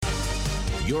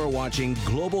You're watching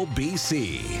Global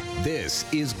BC.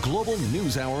 This is Global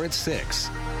News Hour at 6.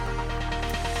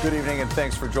 Good evening and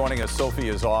thanks for joining us. Sophie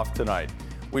is off tonight.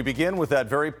 We begin with that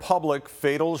very public,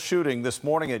 fatal shooting this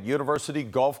morning at University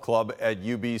Golf Club at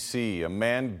UBC. A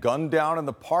man gunned down in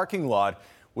the parking lot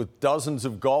with dozens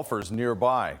of golfers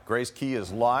nearby. Grace Key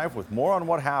is live with more on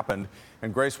what happened.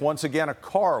 And Grace, once again, a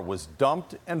car was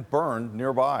dumped and burned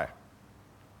nearby.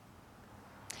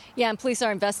 Yeah, and police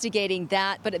are investigating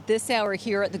that, but at this hour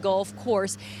here at the golf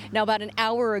course, now about an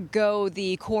hour ago,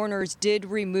 the coroners did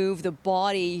remove the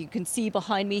body. You can see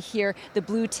behind me here the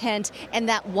blue tent and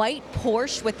that white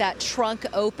Porsche with that trunk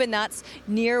open. That's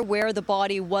near where the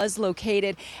body was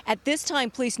located. At this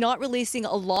time, police not releasing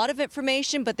a lot of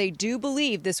information, but they do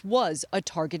believe this was a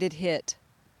targeted hit.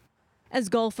 As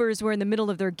golfers were in the middle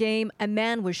of their game, a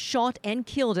man was shot and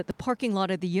killed at the parking lot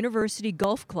of the University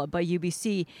Golf Club by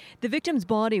UBC. The victim's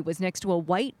body was next to a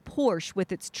white Porsche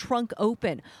with its trunk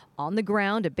open. On the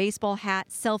ground, a baseball hat,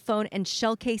 cell phone, and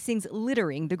shell casings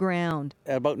littering the ground.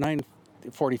 At about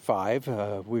 9:45,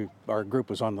 our group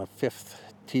was on the 5th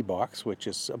tee box, which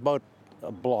is about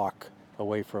a block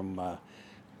away from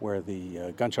where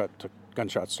the gunshots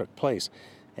took place.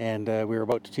 And we were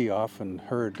about to tee off and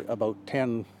heard about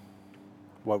 10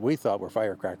 what we thought were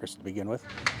firecrackers to begin with.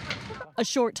 A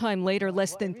short time later,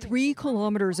 less than 3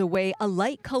 kilometers away, a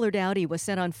light-colored Audi was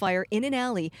set on fire in an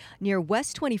alley near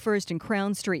West 21st and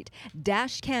Crown Street.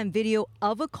 Dash cam video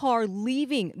of a car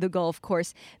leaving the golf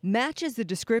course matches the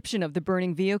description of the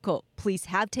burning vehicle. Police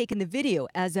have taken the video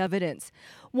as evidence.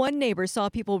 One neighbor saw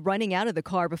people running out of the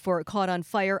car before it caught on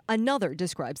fire. Another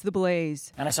describes the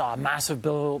blaze. And I saw a massive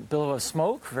billow of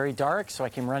smoke, very dark, so I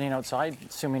came running outside,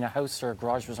 assuming a house or a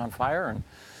garage was on fire,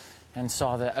 and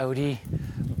saw the Audi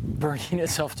burning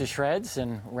itself to shreds,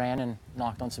 and ran and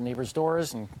knocked on some neighbors'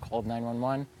 doors and called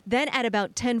 911. Then at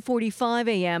about 10:45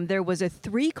 a.m., there was a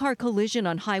 3-car collision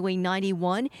on Highway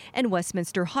 91 and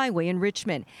Westminster Highway in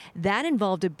Richmond. That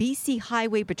involved a BC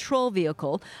Highway Patrol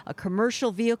vehicle, a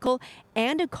commercial vehicle,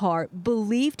 and a car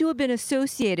believed to have been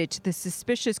associated to the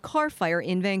suspicious car fire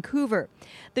in Vancouver.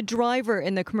 The driver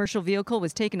in the commercial vehicle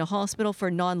was taken to hospital for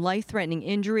non-life-threatening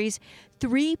injuries.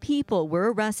 3 people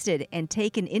were arrested and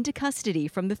taken into custody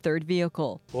from the third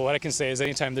vehicle. Well, what I can say is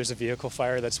anytime there's a vehicle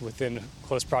fire that's within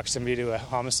close proximity to a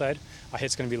homicide,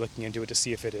 HIT's going to be looking into it to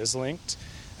see if it is linked.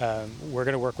 We're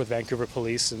going to work with Vancouver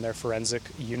Police and their forensic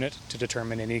unit to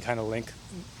determine any kind of link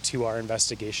to our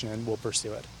investigation, and we'll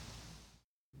pursue it.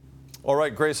 All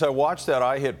right, Grace, I watched that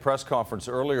IHIT press conference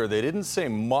earlier. They didn't say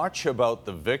much about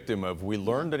the victim. Have we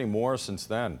learned any more since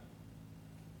then?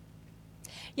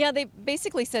 Yeah, they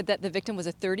basically said that the victim was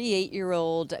a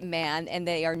 38-year-old man, and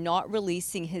they are not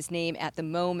releasing his name at the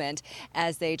moment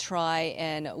as they try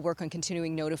and work on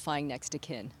continuing notifying next of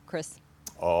kin. Chris?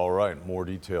 All right, more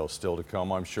details still to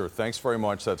come, I'm sure. Thanks very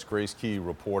much. That's Grace Key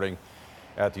reporting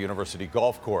at the University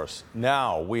Golf Course.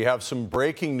 Now, we have some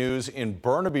breaking news in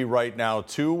Burnaby right now,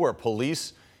 too, where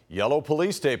yellow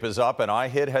police tape is up, and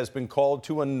IHIT has been called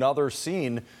to another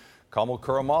scene. Kamal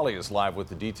Kuramali is live with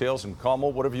the details. And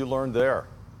Kamal, what have you learned there?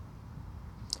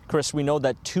 Chris, we know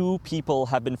that 2 people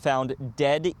have been found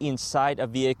dead inside a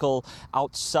vehicle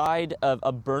outside of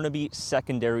a Burnaby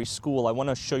secondary school. I want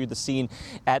to show you the scene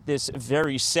at this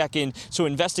very second. So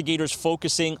investigators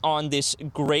focusing on this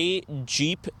gray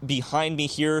Jeep behind me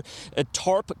here, a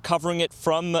tarp covering it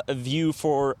from view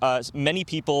for many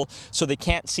people so they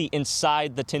can't see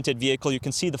inside the tinted vehicle. You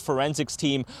can see the forensics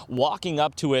team walking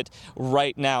up to it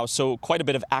right now. So quite a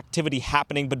bit of activity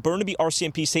happening. But Burnaby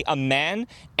RCMP say a man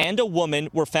and a woman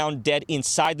were found dead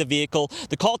inside the vehicle.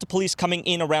 The call to police coming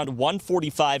in around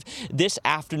 1:45 this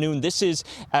afternoon. This is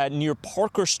near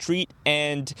Parker Street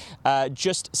and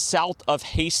just south of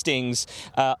Hastings,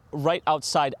 right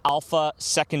outside Alpha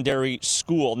Secondary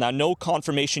School. Now, no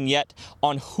confirmation yet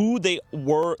on who they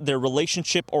were, their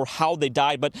relationship, or how they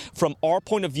died. But from our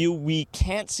point of view, we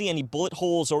can't see any bullet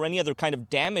holes or any other kind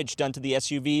of damage done to the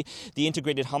SUV. The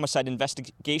Integrated Homicide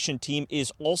Investigation Team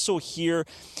is also here.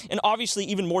 And obviously,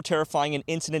 even more terrifying, an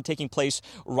incident taking place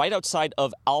right outside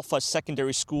of Alpha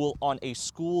Secondary School on a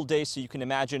school day. So you can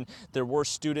imagine there were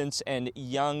students and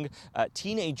young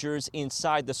teenagers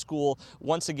inside the school.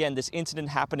 Once again, this incident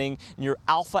happening near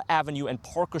Alpha Avenue and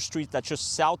Parker Street, that's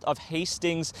just south of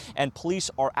Hastings. And police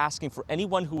are asking for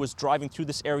anyone who was driving through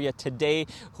this area today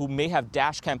who may have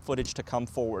dash cam footage to come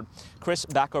forward. Chris,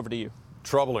 back over to you.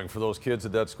 Troubling for those kids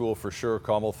at that school for sure.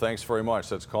 Kamal, thanks very much.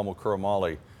 That's Kamal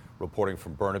Kuramali reporting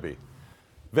from Burnaby.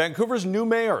 Vancouver's new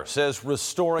mayor says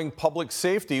restoring public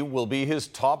safety will be his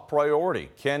top priority.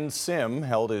 Ken Sim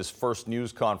held his first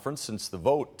news conference since the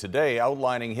vote today,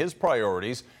 outlining his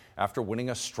priorities after winning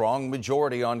a strong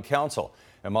majority on council.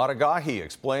 Emad Agahi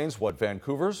explains what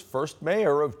Vancouver's first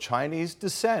mayor of Chinese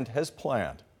descent has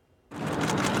planned.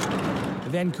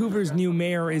 Vancouver's new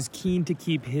mayor is keen to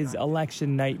keep his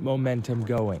election night momentum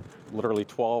going. Literally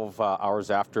 12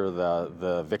 hours after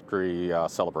the victory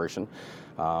celebration,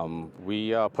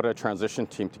 we put a transition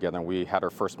team together, and we had our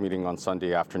first meeting on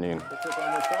Sunday afternoon.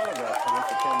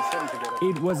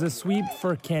 It was a sweep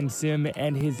for Ken Sim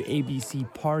and his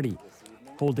ABC party,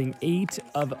 holding 8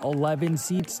 of 11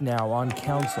 seats now on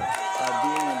council.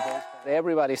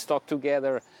 Everybody stuck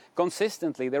together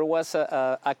consistently. There was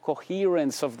a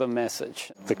coherence of the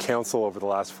message. The council over the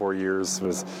last 4 years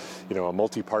was, a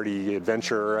multi-party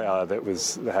adventure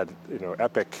that had,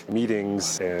 epic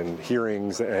meetings and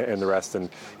hearings and the rest. And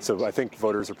so I think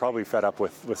voters are probably fed up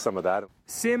with some of that.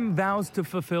 Sim vows to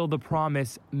fulfill the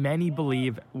promise many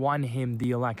believe won him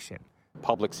the election.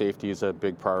 Public safety is a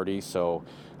big priority, so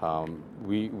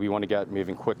we want to get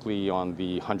moving quickly on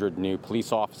the 100 new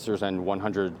police officers and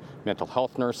 100 mental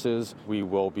health nurses. We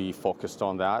will be focused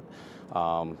on that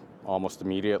almost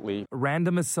immediately.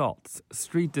 Random assaults,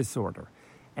 street disorder,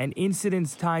 and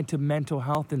incidents tied to mental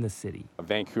health in the city.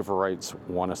 Vancouverites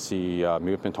want to see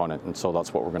movement on it, and so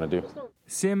that's what we're going to do.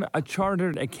 Sim, a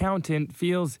chartered accountant,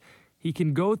 feels he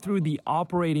can go through the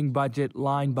operating budget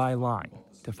line by line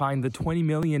to find the $20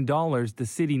 million the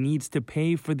city needs to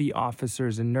pay for the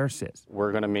officers and nurses. We're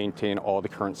going to maintain all the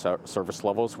current service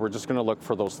levels. We're just going to look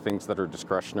for those things that are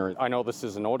discretionary. I know this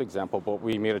is an old example, but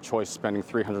we made a choice spending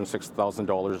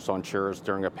 $306,000 on chairs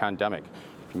during a pandemic.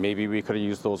 Maybe we could have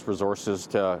used those resources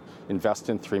to invest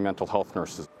in 3 mental health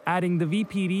nurses. Adding the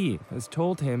VPD has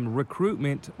told him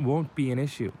recruitment won't be an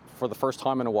issue. For the first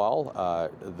time in a while,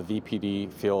 the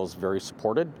VPD feels very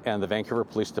supported, and the Vancouver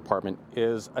Police Department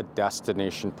is a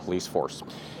destination police force.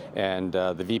 And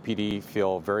the VPD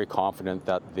feel very confident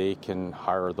that they can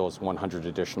hire those 100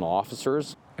 additional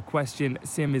officers. A question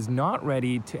Sim is not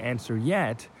ready to answer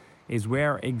yet is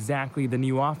where exactly the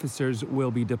new officers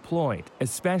will be deployed,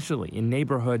 especially in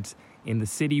neighborhoods in the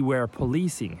city where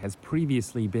policing has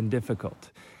previously been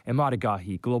difficult. Emad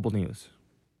Agahi, Global News.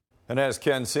 And as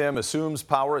Ken Sim assumes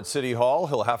power at City Hall,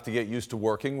 he'll have to get used to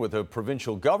working with a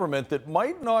provincial government that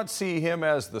might not see him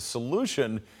as the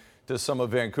solution to some of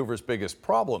Vancouver's biggest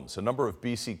problems. A number of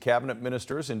BC cabinet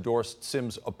ministers endorsed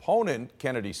Sim's opponent,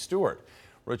 Kennedy Stewart.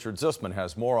 Richard Zussman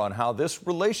has more on how this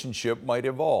relationship might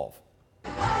evolve.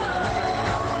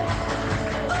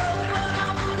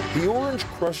 The orange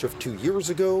crush of 2 years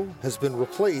ago has been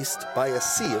replaced by a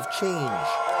sea of change.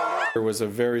 There was a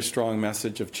very strong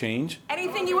message of change.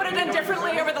 Anything you would have done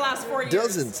differently over the last 4 years?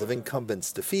 Dozens of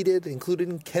incumbents defeated,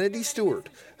 including Kennedy Stewart,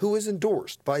 who is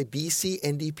endorsed by BC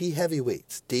NDP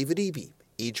heavyweights David Eby,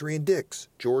 Adrian Dix,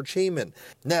 George Heyman.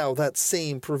 Now that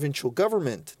same provincial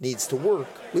government needs to work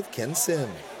with Ken Sim.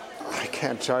 I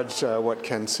can't judge what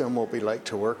Ken Sim will be like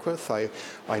to work with.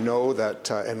 I know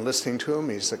that in listening to him,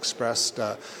 he's expressed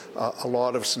a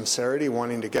lot of sincerity,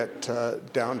 wanting to get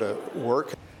down to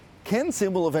work. Ken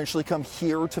Sim will eventually come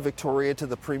here to Victoria, to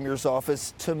the Premier's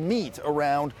office, to meet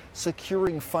around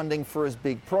securing funding for his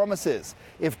big promises.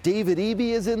 If David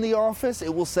Eby is in the office,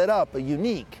 it will set up a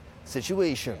unique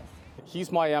situation.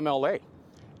 He's my MLA,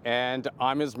 and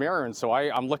I'm his mayor, and so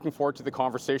I'm looking forward to the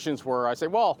conversations where I say,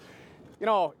 well,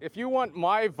 if you want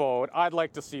my vote, I'd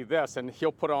like to see this. And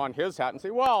he'll put on his hat and say,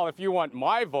 well, if you want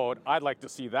my vote, I'd like to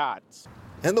see that.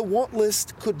 And the want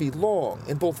list could be long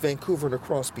in both Vancouver and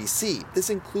across BC.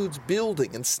 This includes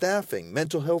building and staffing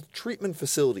mental health treatment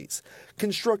facilities,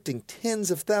 constructing tens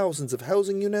of thousands of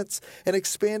housing units, and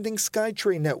expanding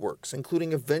SkyTrain networks,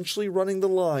 including eventually running the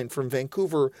line from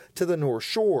Vancouver to the North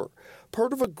Shore.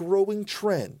 Part of a growing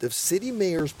trend of city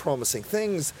mayors promising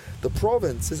things the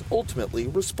province is ultimately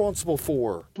responsible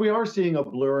for. We are seeing a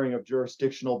blurring of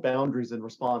jurisdictional boundaries and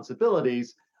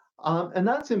responsibilities. And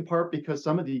that's in part because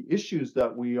some of the issues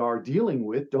that we are dealing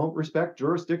with don't respect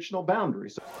jurisdictional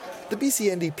boundaries. The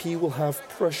BC NDP will have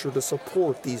pressure to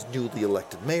support these newly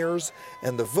elected mayors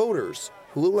and the voters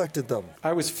who elected them.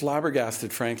 I was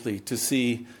flabbergasted, frankly, to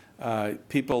see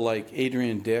people like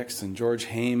Adrian Dix and George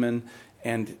Heyman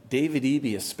and David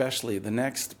Eby, especially, the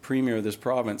next premier of this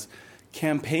province,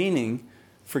 campaigning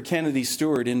for Kennedy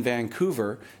Stewart in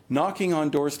Vancouver, knocking on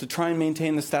doors to try and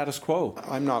maintain the status quo.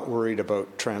 I'm not worried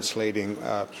about translating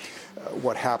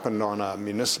what happened on a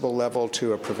municipal level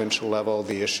to a provincial level.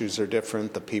 The issues are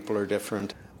different, the people are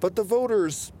different. But the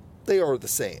voters, they are the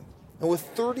same. And with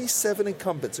 37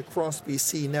 incumbents across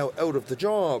BC now out of the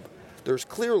job, there's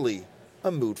clearly a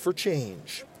mood for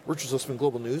change. Richard Zussman,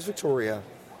 Global News, Victoria.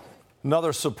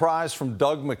 Another surprise from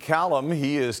Doug McCallum.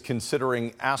 He is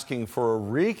considering asking for a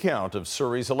recount of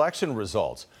Surrey's election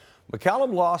results.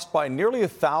 McCallum lost by nearly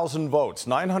 1,000 votes,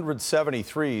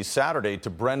 973 Saturday, to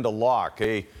Brenda Locke.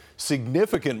 A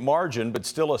significant margin, but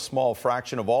still a small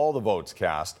fraction of all the votes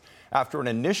cast. After an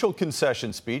initial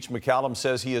concession speech, McCallum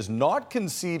says he is not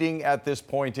conceding at this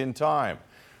point in time.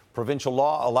 Provincial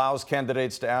law allows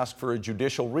candidates to ask for a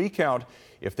judicial recount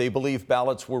if they believe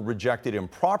ballots were rejected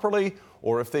improperly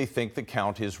or if they think the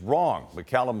count is wrong.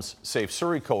 McCallum's Safe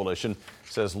Surrey Coalition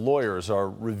says lawyers are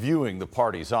reviewing the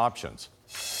party's options.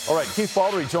 All right, Keith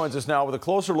Baldry joins us now with a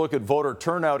closer look at voter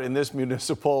turnout in this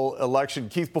municipal election.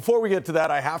 Keith, before we get to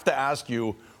that, I have to ask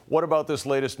you, what about this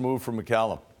latest move from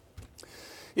McCallum?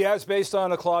 Yeah, it's based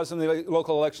on a clause in the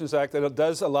Local Elections Act that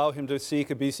does allow him to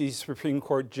seek a BC Supreme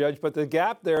Court judge, but the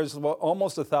gap there is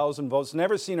almost 1,000 votes.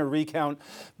 Never seen a recount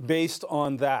based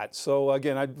on that. So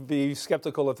again, I'd be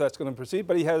skeptical if that's going to proceed,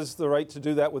 but he has the right to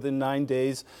do that within 9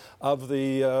 days of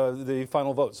the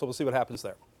final vote. So we'll see what happens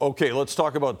there. Okay, let's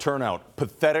talk about turnout.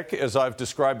 Pathetic, as I've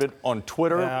described it on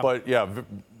Twitter, but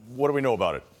what do we know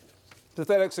about it?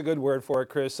 Pathetic's a good word for it,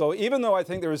 Chris. So even though I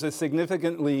think there was a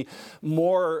significantly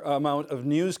more amount of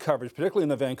news coverage, particularly in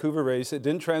the Vancouver race, it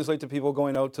didn't translate to people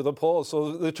going out to the polls.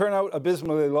 So the turnout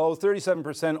abysmally low,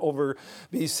 37% over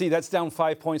BC. That's down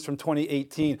 5 points from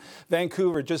 2018.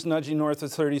 Vancouver just nudging north of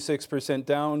 36%,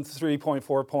 down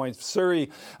 3.4 points. Surrey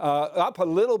up a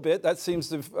little bit. That seems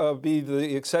to be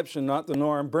the exception, not the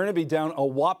norm. Burnaby down a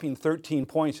whopping 13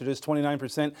 points. It is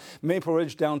 29%. Maple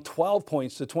Ridge down 12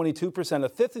 points to 22%. A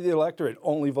fifth of the electorate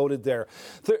only voted there.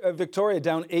 Victoria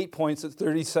down 8 points at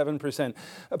 37%.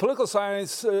 Political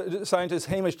scientist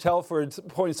Hamish Telford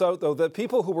points out, though, that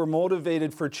people who were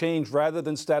motivated for change rather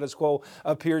than status quo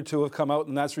appeared to have come out,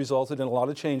 and that's resulted in a lot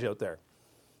of change out there.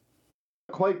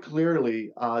 Quite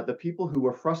clearly, the people who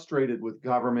were frustrated with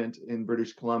government in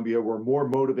British Columbia were more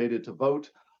motivated to vote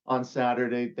on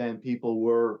Saturday than people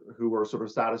who were sort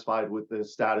of satisfied with the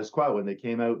status quo. And they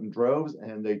came out in droves,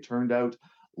 and they turned out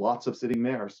lots of sitting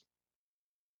mayors.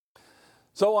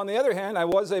 So on the other hand, I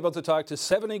was able to talk to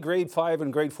 70 grade 5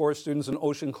 and grade 4 students in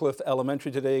Ocean Cliff Elementary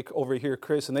today over here,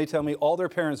 Chris, and they tell me all their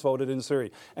parents voted in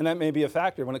Surrey. And that may be a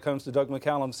factor when it comes to Doug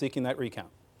McCallum seeking that recount.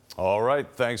 All right,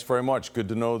 thanks very much. Good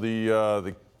to know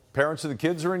the parents of the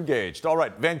kids are engaged. All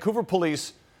right, Vancouver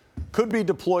police could be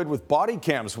deployed with body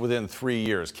cams within 3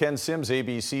 years. Ken Sims,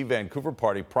 ABC Vancouver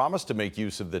Party, promised to make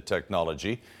use of the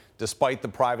technology despite the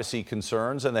privacy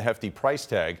concerns and the hefty price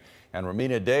tag. And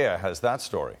Romina Dea has that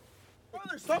story.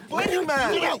 Stop fighting,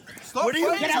 man! Stop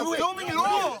filming it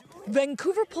all!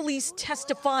 Vancouver police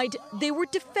testified they were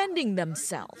defending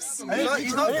themselves.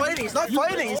 He's not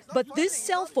fighting! But this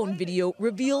cell phone video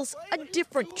reveals a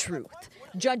different truth.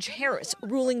 Judge Harris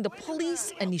ruling the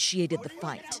police initiated the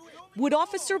fight. Would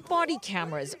officer body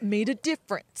cameras made a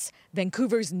difference?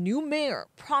 Vancouver's new mayor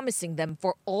promising them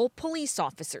for all police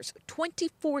officers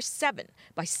 24/7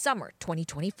 by summer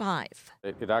 2025.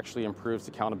 It actually improves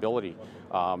accountability,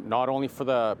 not only for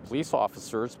the police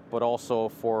officers, but also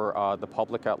for the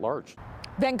public at large.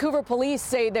 Vancouver police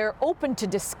say they're open to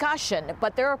discussion,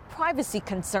 but there are privacy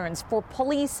concerns for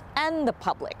police and the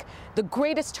public. The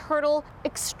greatest hurdle,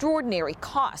 extraordinary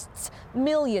costs,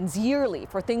 millions yearly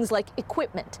for things like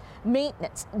equipment,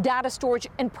 maintenance, data storage,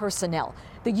 and personnel.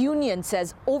 The union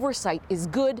says oversight is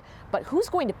good, but who's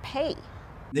going to pay?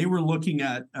 They were looking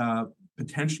at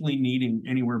potentially needing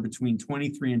anywhere between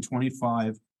 23 and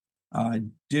 25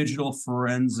 digital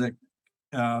forensic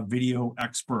video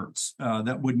experts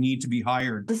that would need to be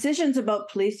hired. Decisions about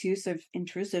police use of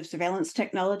intrusive surveillance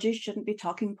technology shouldn't be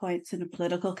talking points in a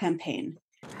political campaign.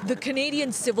 The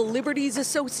Canadian Civil Liberties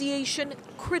Association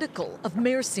critical of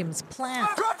Mayor Sims' plan.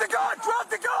 Drop the gun! Drop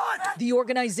the gun! The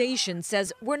organization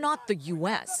says we're not the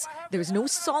U.S. There's no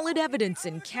solid evidence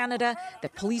in Canada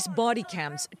that police body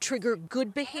cams trigger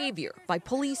good behavior by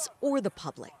police or the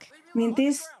public. I mean,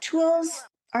 these tools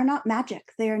are not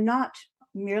magic. They are not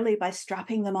merely by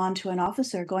strapping them onto an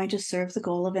officer going to serve the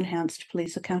goal of enhanced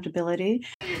police accountability.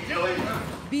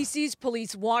 BC's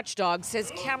police watchdog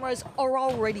says cameras are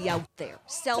already out there.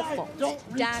 Cell phones,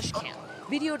 dash cam.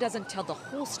 Video doesn't tell the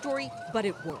whole story, but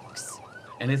it works.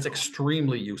 And it's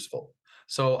extremely useful.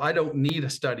 So I don't need a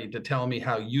study to tell me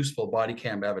how useful body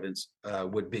cam evidence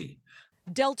would be.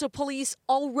 Delta Police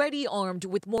already armed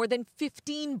with more than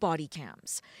 15 body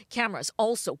cams. Cameras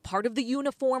also part of the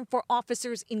uniform for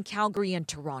officers in Calgary and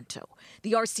Toronto.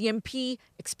 The RCMP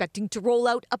expecting to roll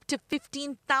out up to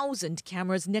 15,000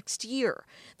 cameras next year.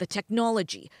 The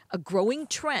technology, a growing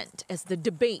trend as the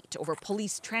debate over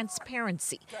police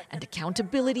transparency and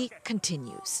accountability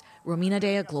continues. Romina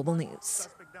Dea, Global News.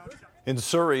 In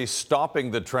Surrey, stopping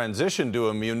the transition to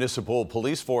a municipal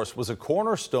police force was a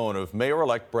cornerstone of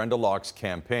Mayor-elect Brenda Locke's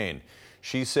campaign.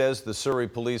 She says the Surrey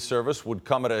Police Service would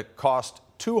come at a cost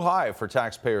too high for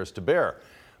taxpayers to bear.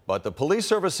 But the police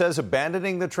service says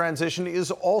abandoning the transition is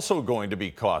also going to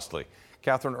be costly.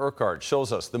 Catherine Urquhart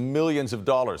shows us the millions of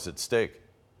dollars at stake.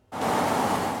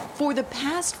 For the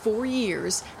past 4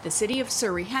 years, the city of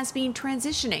Surrey has been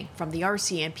transitioning from the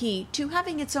RCMP to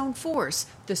having its own force,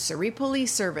 the Surrey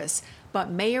Police Service. But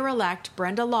Mayor-elect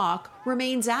Brenda Locke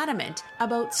remains adamant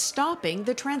about stopping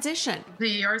the transition.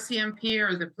 The RCMP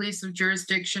are the police of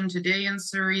jurisdiction today in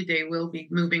Surrey. They will be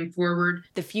moving forward.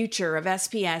 The future of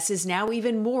SPS is now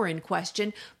even more in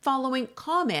question following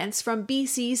comments from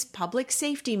BC's Public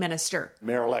Safety Minister.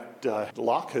 Mayor-elect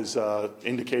Locke has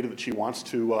indicated that she wants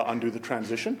to undo the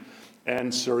transition,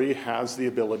 and Surrey has the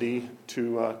ability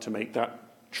to make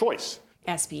that choice.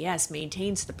 SPS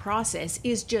maintains the process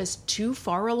is just too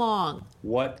far along.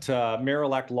 What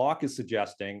Mayor-elect Locke is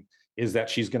suggesting is that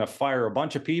she's going to fire a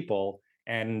bunch of people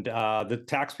and the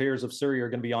taxpayers of Surrey are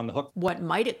going to be on the hook. What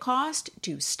might it cost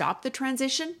to stop the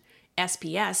transition?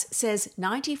 SPS says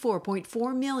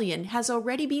 $94.4 million has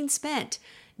already been spent.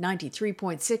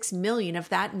 $93.6 million of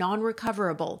that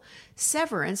non-recoverable.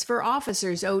 Severance for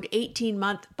officers owed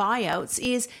 18-month buyouts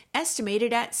is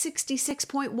estimated at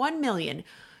 $66.1 million.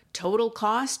 Total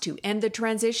cost to end the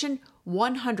transition,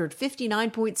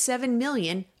 $159.7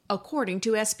 million, according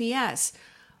to SPS.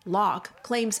 Locke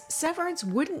claims severance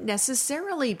wouldn't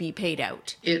necessarily be paid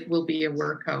out. It will be a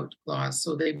workout clause,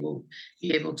 so they will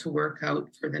be able to work out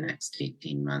for the next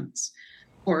 18 months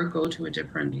or go to a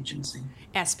different agency.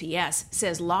 SPS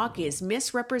says Locke is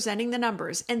misrepresenting the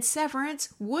numbers and severance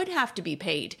would have to be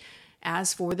paid.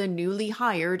 As for the newly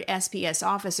hired SPS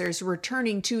officers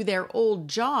returning to their old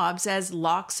jobs, as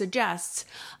Locke suggests,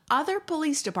 other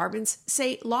police departments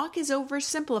say Locke is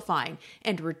oversimplifying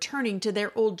and returning to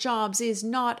their old jobs is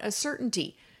not a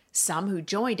certainty. Some who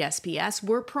joined SPS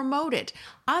were promoted.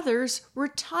 Others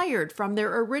retired from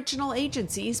their original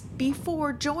agencies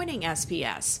before joining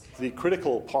SPS. The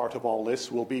critical part of all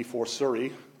this will be for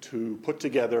Surrey to put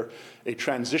together a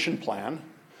transition plan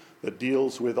that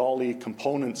deals with all the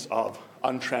components of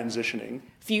untransitioning.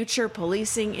 Future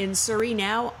policing in Surrey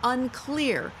now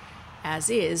unclear,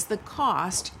 as is the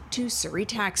cost to Surrey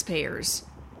taxpayers.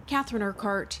 Catherine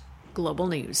Urquhart, Global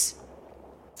News.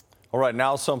 All right,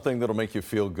 now something that'll make you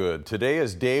feel good. Today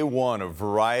is day one of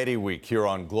Variety Week here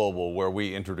on Global, where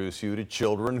we introduce you to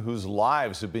children whose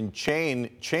lives have been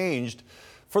changed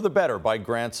for the better by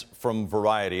grants from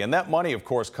Variety. And that money, of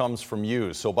course, comes from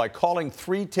you. So by calling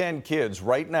 310 Kids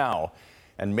right now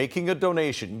and making a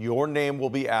donation, your name will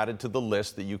be added to the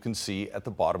list that you can see at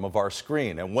the bottom of our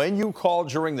screen. And when you call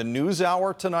during the news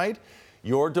hour tonight,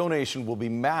 your donation will be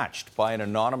matched by an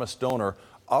anonymous donor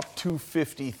up to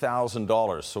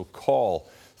 $50,000. So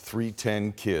call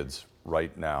 310 Kids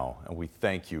right now. And we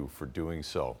thank you for doing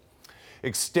so.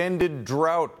 Extended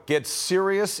drought gets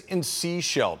serious in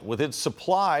Sechelt. With its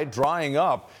supply drying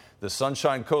up, the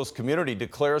Sunshine Coast community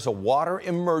declares a water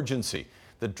emergency.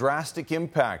 The drastic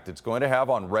impact it's going to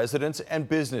have on residents and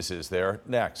businesses there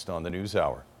next on the News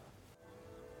Hour.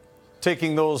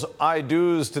 Taking those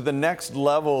I-dos to the next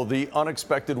level, the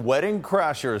unexpected wedding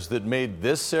crashers that made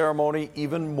this ceremony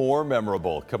even more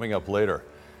memorable, coming up later.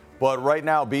 But right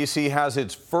now, BC has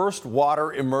its first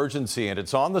water emergency, and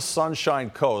it's on the Sunshine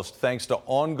Coast thanks to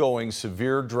ongoing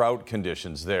severe drought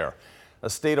conditions there. A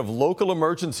state of local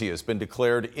emergency has been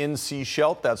declared in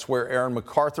Sechelt. That's where Aaron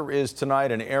MacArthur is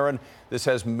tonight. And Aaron, this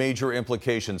has major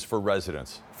implications for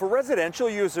residents. For residential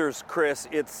users, Chris,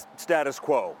 it's status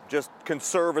quo. Just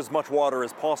conserve as much water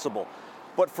as possible.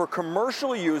 But for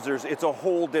commercial users, it's a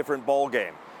whole different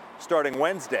ballgame. Starting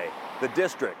Wednesday, the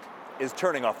district is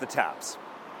turning off the taps.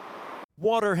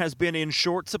 Water has been in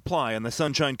short supply on the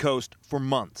Sunshine Coast for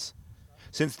months.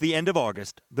 Since the end of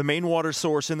August, the main water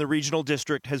source in the regional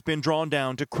district has been drawn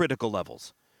down to critical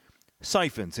levels.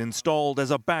 Siphons installed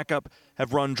as a backup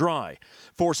have run dry,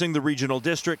 forcing the regional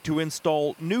district to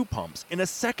install new pumps in a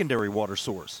secondary water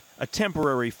source, a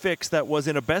temporary fix that was,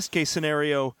 in a best-case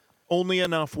scenario, only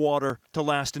enough water to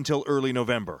last until early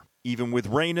November. Even with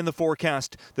rain in the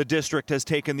forecast, the district has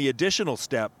taken the additional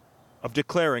step of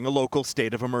declaring a local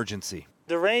state of emergency.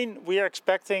 The rain we are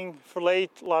expecting for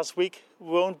late last week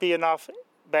won't be enough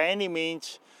by any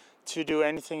means to do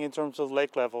anything in terms of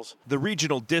lake levels. The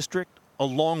regional district,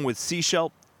 along with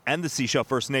Sechelt and the Sechelt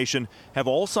First Nation, have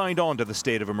all signed on to the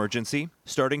state of emergency.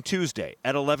 Starting Tuesday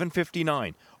at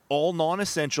 11:59, all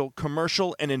non-essential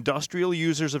commercial and industrial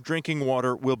users of drinking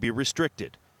water will be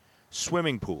restricted.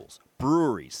 Swimming pools,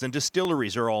 breweries, and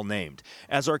distilleries are all named,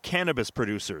 as are cannabis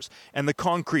producers and the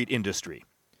concrete industry.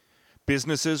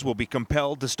 Businesses will be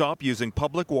compelled to stop using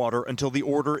public water until the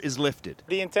order is lifted.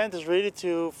 The intent is really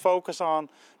to focus on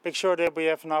make sure that we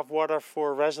have enough water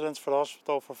for residents, for the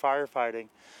hospital, for firefighting.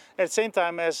 At the same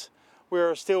time as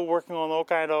we're still working on all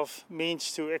kind of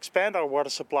means to expand our water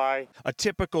supply. A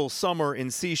typical summer in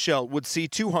Sechelt would see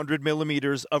 200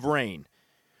 millimeters of rain.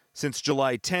 Since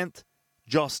July 10th,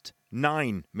 just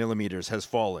 9 millimeters has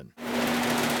fallen.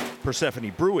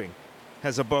 Persephone Brewing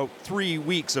has about 3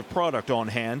 weeks of product on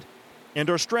hand and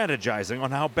are strategizing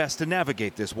on how best to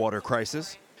navigate this water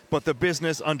crisis. But the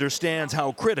business understands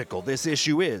how critical this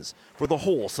issue is for the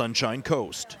whole Sunshine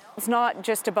Coast. It's not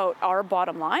just about our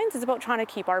bottom lines, it's about trying to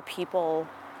keep our people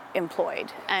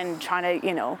employed and trying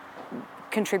to,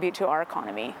 contribute to our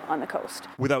economy on the coast.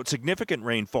 Without significant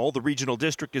rainfall, the regional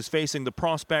district is facing the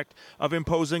prospect of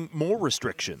imposing more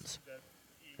restrictions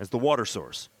as the water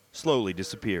source slowly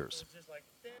disappears.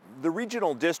 The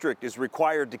regional district is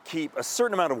required to keep a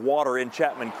certain amount of water in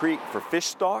Chapman Creek for fish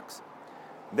stocks.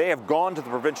 They have gone to the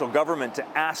provincial government to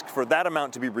ask for that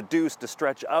amount to be reduced to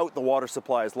stretch out the water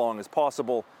supply as long as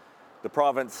possible. The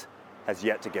province has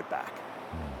yet to get back.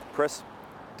 Chris?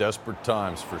 Desperate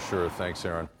times for sure. Thanks,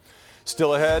 Aaron.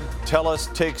 Still ahead,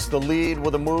 TELUS takes the lead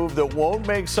with a move that won't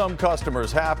make some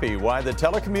customers happy. Why the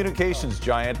telecommunications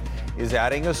giant is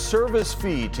adding a service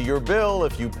fee to your bill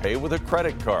if you pay with a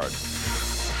credit card.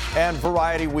 And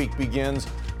Variety Week begins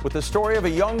with the story of a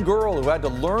young girl who had to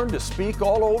learn to speak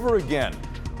all over again,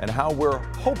 and how we're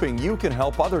hoping you can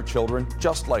help other children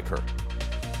just like her.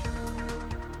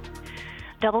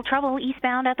 Double trouble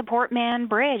eastbound at the Port Mann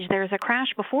Bridge. There's a crash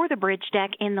before the bridge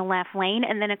deck in the left lane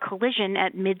and then a collision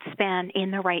at mid-span in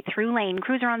the right through lane.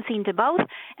 Crews are on scene to both,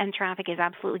 and traffic is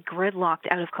absolutely gridlocked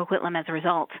out of Coquitlam as a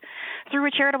result. Through a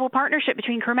charitable partnership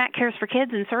between Kermac Cares for Kids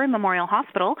and Surrey Memorial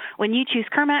Hospital, when you choose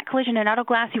Kermac Collision and Auto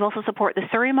Glass, you also support the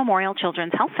Surrey Memorial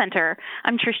Children's Health Centre.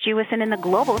 I'm Trish Jewison in the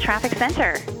Global Traffic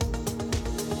Centre.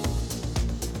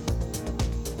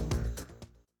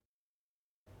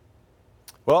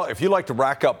 Well, if you like to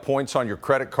rack up points on your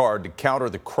credit card to counter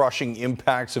the crushing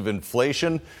impacts of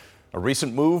inflation, a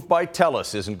recent move by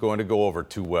TELUS isn't going to go over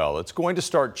too well. It's going to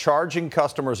start charging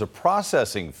customers a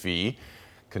processing fee.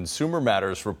 Consumer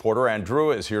Matters reporter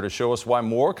Andrew is here to show us why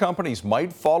more companies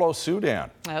might follow suit, Ann.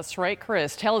 That's right,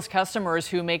 Chris. TELUS customers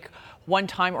who make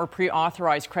one-time or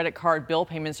pre-authorized credit card bill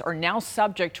payments are now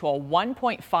subject to a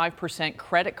 1.5%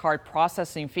 credit card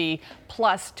processing fee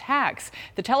plus tax.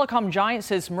 The telecom giant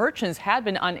says merchants had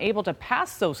been unable to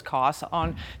pass those costs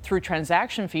on through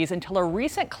transaction fees until a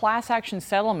recent class action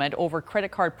settlement over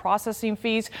credit card processing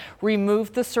fees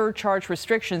removed the surcharge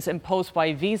restrictions imposed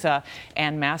by Visa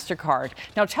and MasterCard.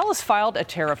 Now, TELUS filed a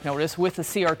tariff notice with the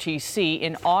CRTC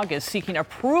in August seeking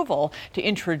approval to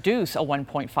introduce a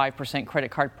 1.5% credit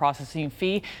card processing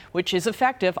fee, which is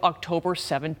effective October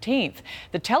 17th.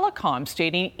 The telecom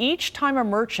stating each time a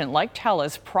merchant like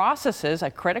TELUS processes a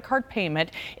credit card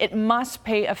payment, it must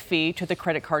pay a fee to the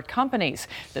credit card companies.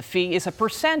 The fee is a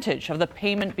percentage of the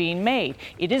payment being made.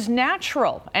 It is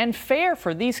natural and fair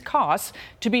for these costs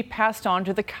to be passed on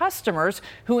to the customers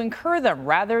who incur them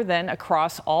rather than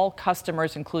across all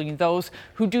customers, including those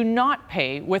who do not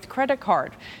pay with credit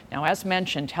card. Now, as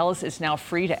mentioned, TELUS is now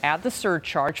free to add the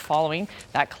surcharge following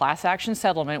that class action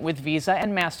settlement with Visa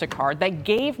and MasterCard that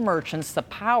gave merchants the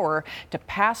power to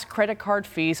pass credit card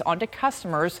fees onto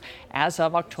customers as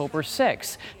of October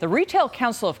 6. The Retail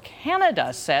Council of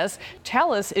Canada says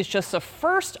TELUS is just the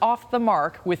first off the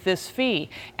mark with this fee,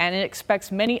 and it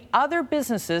expects many other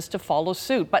businesses to follow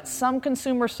suit. But some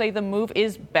consumers say the move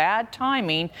is bad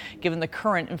timing given the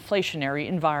current inflationary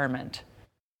environment.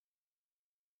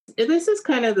 This is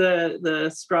kind of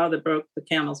the straw that broke the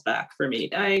camel's back for me.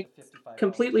 I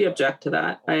completely object to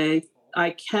that.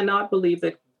 I cannot believe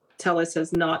that TELUS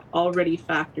has not already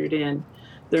factored in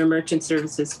their merchant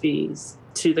services fees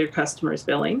to their customers'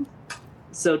 billing.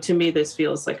 So to me, this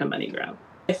feels like a money grab.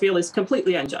 I feel it's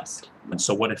completely unjust. And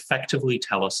so what effectively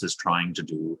TELUS is trying to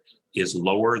do is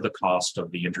lower the cost of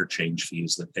the interchange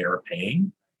fees that they're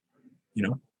paying.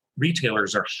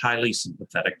 Retailers are highly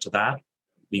sympathetic to that.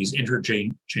 These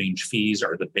interchange fees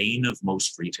are the bane of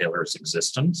most retailers'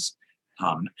 existence.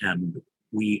 And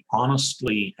we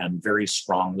honestly and very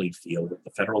strongly feel that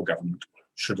the federal government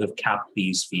should have capped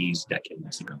these fees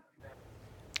decades ago.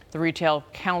 The Retail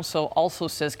Council also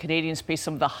says Canadians pay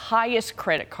some of the highest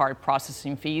credit card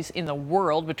processing fees in the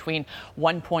world, between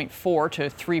 1.4 to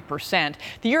 3%.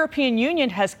 The European Union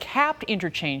has capped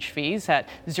interchange fees at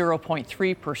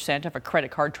 0.3% of a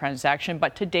credit card transaction,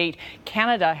 but to date,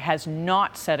 Canada has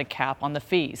not set a cap on the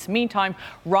fees. Meantime,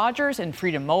 Rogers and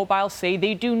Freedom Mobile say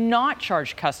they do not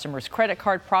charge customers credit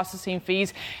card processing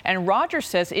fees, and Rogers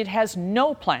says it has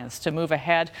no plans to move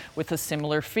ahead with a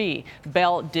similar fee.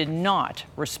 Bell did not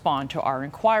respond to our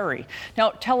inquiry. Now,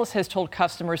 TELUS has told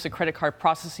customers the credit card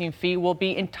processing fee will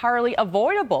be entirely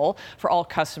avoidable for all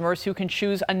customers who can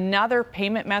choose another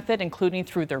payment method, including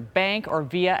through their bank or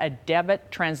via a debit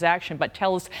transaction. But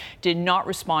TELUS did not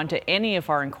respond to any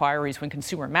of our inquiries when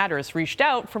Consumer Matters reached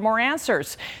out for more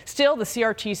answers. Still, the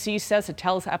CRTC says the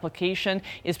TELUS application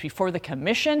is before the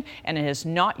Commission and it has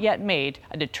not yet made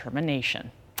a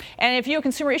determination. And if you have a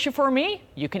consumer issue for me,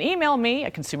 you can email me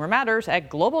at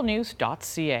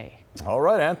consumermatters@globalnews.ca. All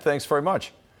right, Ann, thanks very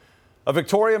much. A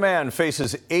Victoria man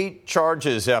faces 8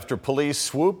 charges after police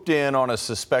swooped in on a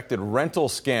suspected rental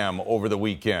scam over the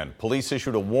weekend. Police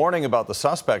issued a warning about the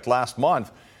suspect last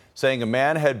month, saying a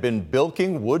man had been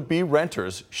bilking would-be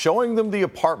renters, showing them the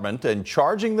apartment and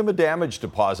charging them a damage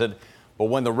deposit. But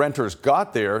when the renters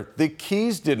got there, the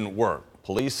keys didn't work.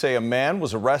 Police say a man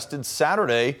was arrested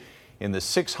Saturday in the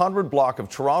 600 block of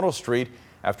Toronto Street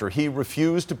after he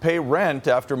refused to pay rent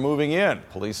after moving in.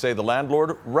 Police say the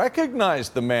landlord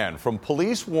recognized the man from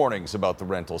police warnings about the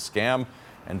rental scam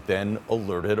and then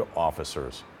alerted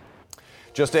officers.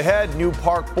 Just ahead, new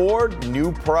park board,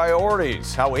 new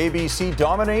priorities. How ABC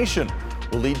domination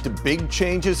will lead to big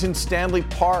changes in Stanley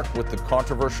Park, with the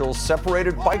controversial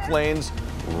separated bike lanes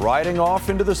riding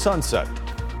off into the sunset.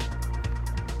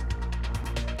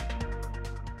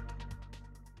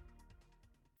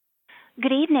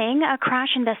 Good evening. A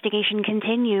crash investigation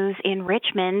continues in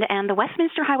Richmond, and the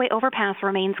Westminster Highway overpass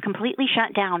remains completely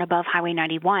shut down above Highway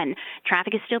 91.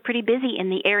 Traffic is still pretty busy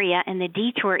in the area, and the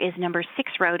detour is number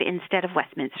 6 road instead of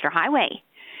Westminster Highway.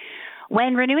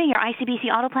 When renewing your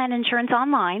ICBC Auto Plan insurance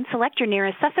online, select your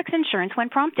nearest Sussex Insurance when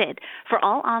prompted. For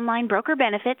all online broker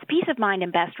benefits, peace of mind,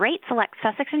 and best rate, select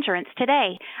Sussex Insurance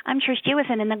today. I'm Trish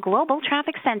Jewison in the Global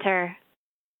Traffic Center.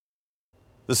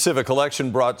 The civic election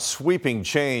brought sweeping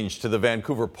change to the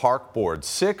Vancouver Park Board.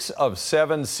 6 of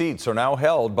 7 seats are now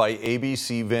held by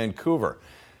ABC Vancouver.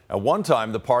 At one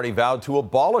time, the party vowed to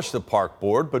abolish the Park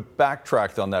Board, but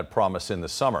backtracked on that promise in the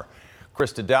summer.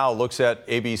 Krista Dow looks at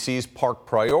ABC's park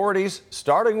priorities,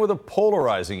 starting with a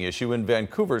polarizing issue in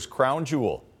Vancouver's crown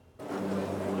jewel.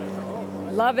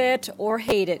 Love it or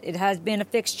hate it, it has been a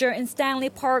fixture in Stanley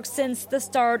Park since the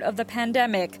start of the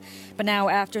pandemic. But now,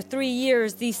 after 3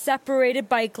 years, the separated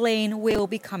bike lane will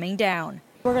be coming down.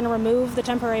 We're going to remove the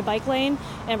temporary bike lane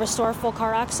and restore full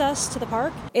car access to the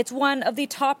park. It's one of the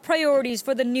top priorities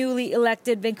for the newly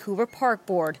elected Vancouver Park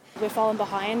Board. We've fallen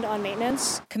behind on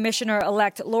maintenance.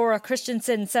 Commissioner-elect Laura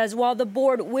Christensen says while the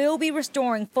board will be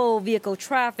restoring full vehicle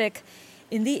traffic,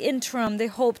 in the interim, they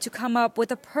hope to come up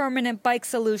with a permanent bike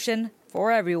solution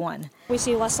for everyone. We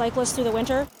see less cyclists through the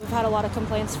winter. We've had a lot of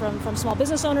complaints from small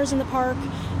business owners in the park,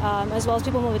 as well as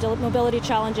people with mobility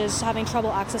challenges having trouble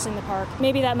accessing the park.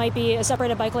 Maybe that might be a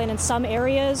separated bike lane in some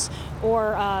areas,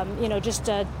 or just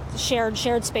a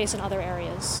shared space in other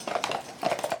areas.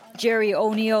 Jerry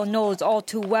O'Neill knows all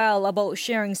too well about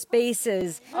sharing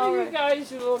spaces. Oh, you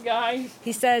guys, you little guys.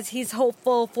 He says he's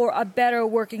hopeful for a better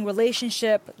working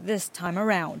relationship this time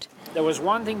around. There was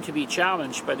one thing to be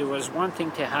challenged, but there was one thing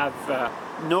to have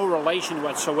no relation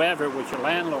whatsoever with your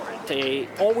landlord. They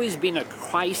always been a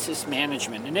crisis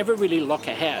management. They never really look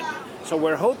ahead. So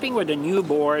we're hoping with a new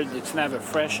board, it's going to have a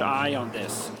fresh eye on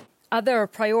this. Other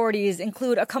priorities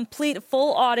include a complete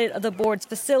full audit of the board's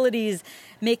facilities,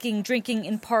 making drinking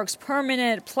in parks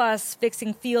permanent, plus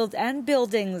fixing fields and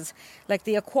buildings like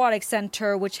the Aquatic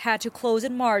Center, which had to close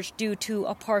in March due to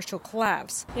a partial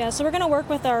collapse. Yeah, so we're going to work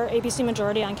with our ABC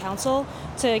majority on council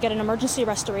to get an emergency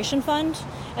restoration fund,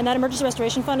 and that emergency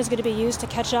restoration fund is going to be used to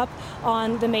catch up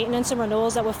on the maintenance and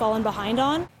renewals that we've fallen behind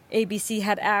on. ABC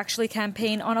had actually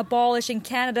campaigned on abolishing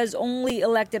Canada's only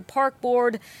elected park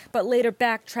board, but later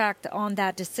backtracked on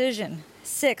that decision.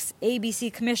 6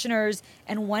 ABC commissioners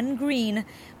and 1 Green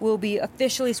will be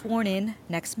officially sworn in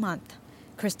next month.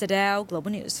 Krista Dow,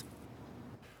 Global News.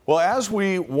 Well, as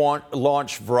we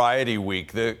launch Variety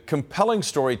Week, the compelling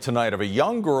story tonight of a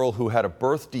young girl who had a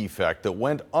birth defect that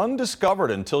went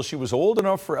undiscovered until she was old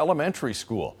enough for elementary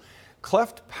school.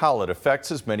 Cleft palate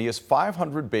affects as many as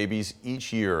 500 babies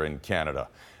each year in Canada.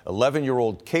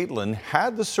 11-year-old Caitlin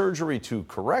had the surgery to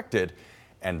correct it,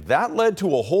 and that led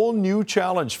to a whole new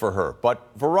challenge for her. But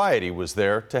Variety was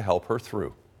there to help her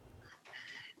through.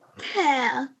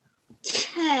 care.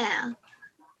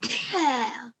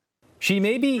 She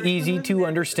may be easy to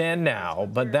understand now,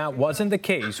 but that wasn't the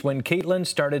case when Caitlin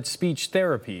started speech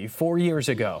therapy 4 years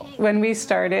ago. When we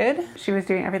started, she was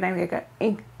doing everything like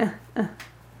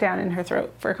down in her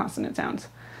throat for consonant sounds.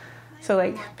 So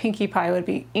like Pinkie Pie would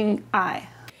be ing-I.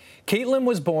 Caitlin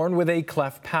was born with a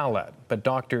cleft palate, but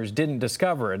doctors didn't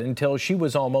discover it until she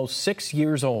was almost 6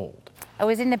 years old. It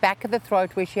was in the back of the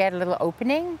throat where she had a little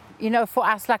opening. You know, for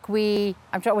us, like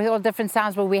I'm sure with all different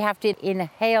sounds, where we have to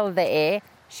inhale the air,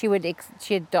 she had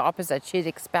the opposite. She'd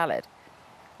expel it.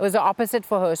 It was the opposite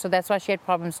for her, so that's why she had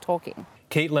problems talking.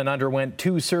 Caitlin underwent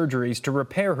 2 surgeries to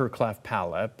repair her cleft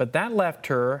palate, but that left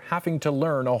her having to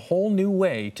learn a whole new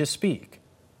way to speak.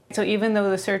 So even though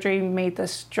the surgery made the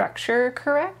structure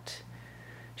correct,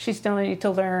 she still needed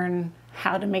to learn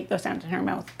how to make those sounds in her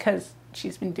mouth because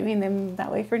she's been doing them that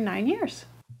way for 9 years.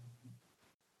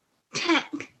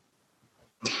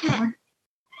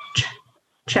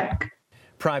 Check.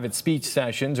 Private speech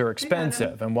sessions are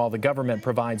expensive, and while the government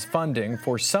provides funding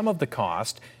for some of the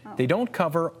cost, they don't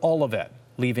cover all of it,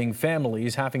 leaving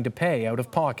families having to pay out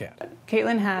of pocket.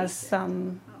 Caitlin has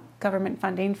some government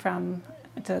funding from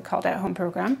the Called At Home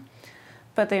program,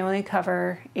 but they only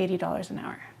cover $80 an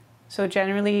hour. So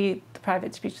generally, the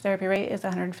private speech therapy rate is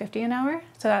 $150 an hour.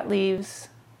 So that leaves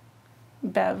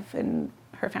Bev and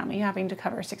her family having to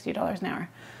cover $60 an hour,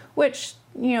 which,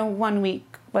 1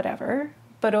 week, whatever.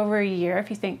 But over a year, if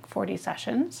you think 40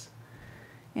 sessions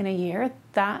in a year,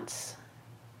 that's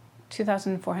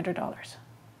 $2,400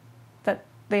 that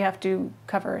they have to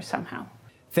cover somehow.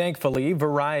 Thankfully,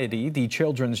 Variety, the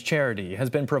children's charity, has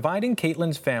been providing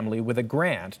Caitlin's family with a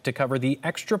grant to cover the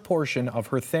extra portion of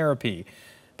her therapy.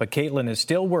 But Caitlin is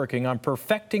still working on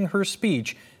perfecting her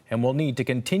speech and will need to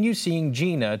continue seeing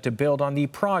Gina to build on the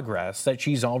progress that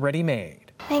she's already made.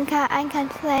 I think I can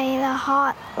say the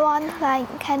hard ones, I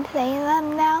can say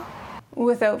them now.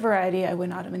 Without Variety, I would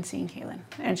not have been seeing Caitlin,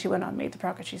 and she would not have made the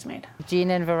progress she's made.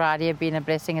 Gina and Variety have been a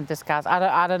blessing in disguise.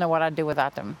 I don't know what I'd do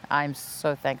without them. I'm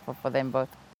so thankful for them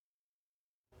both.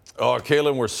 Oh,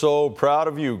 Caitlin, we're so proud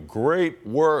of you. Great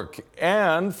work.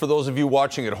 And for those of you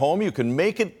watching at home, you can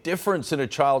make a difference in a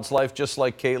child's life just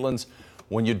like Caitlin's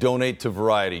when you donate to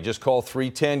Variety. Just call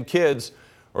 310-KIDS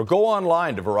or go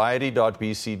online to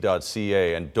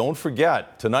variety.bc.ca. And don't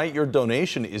forget, tonight your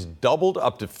donation is doubled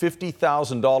up to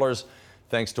 $50,000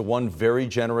 thanks to one very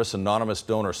generous anonymous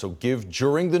donor. So give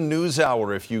during the news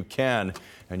hour if you can,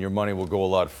 and your money will go a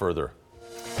lot further.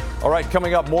 All right,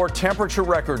 coming up, more temperature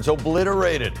records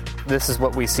obliterated. This is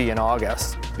what we see in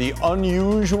August. The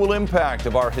unusual impact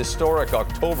of our historic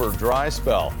October dry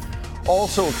spell.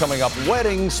 Also coming up,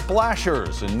 wedding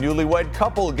splashers. A newlywed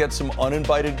couple gets some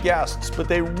uninvited guests, but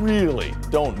they really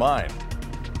don't mind.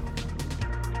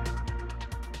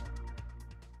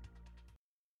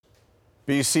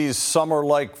 BC's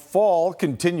summer-like fall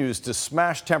continues to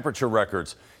smash temperature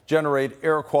records, generate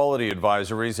air quality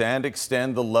advisories, and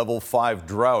extend the level 5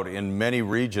 drought in many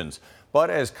regions.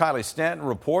 But as Kylie Stanton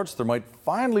reports, there might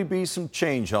finally be some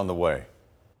change on the way.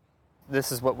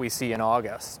 This is what we see in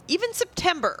August. Even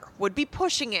September would be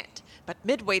pushing it, but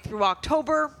midway through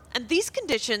October, and these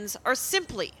conditions are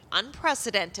simply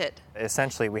unprecedented.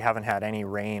 Essentially, we haven't had any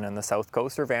rain on the south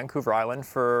coast or Vancouver Island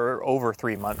for over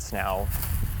 3 months now.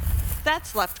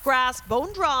 That's left grass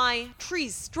bone dry,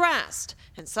 trees stressed,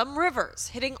 and some rivers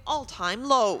hitting all-time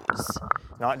lows.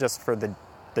 Not just for the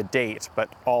date,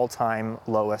 but all-time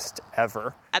lowest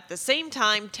ever. At the same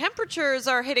time, temperatures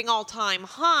are hitting all-time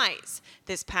highs.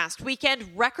 This past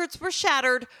weekend, records were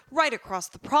shattered right across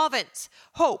the province.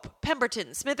 Hope,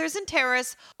 Pemberton, Smithers, and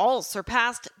Terrace all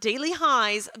surpassed daily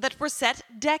highs that were set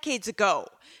decades ago.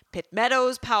 Pitt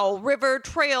Meadows, Powell River,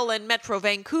 Trail, and Metro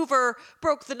Vancouver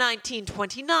broke the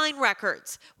 1929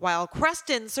 records, while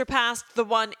Creston surpassed the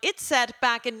one it set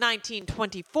back in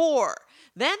 1924.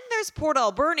 Then there's Port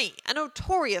Alberni, a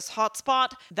notorious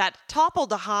hotspot that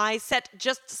toppled a high set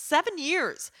just 7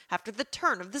 years after the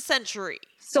turn of the century.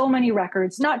 So many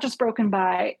records, not just broken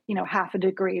by, half a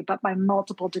degree, but by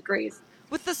multiple degrees.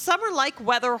 With the summer-like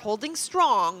weather holding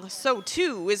strong, so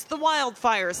too is the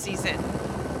wildfire season.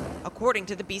 According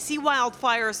to the BC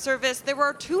Wildfire Service, there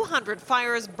are 200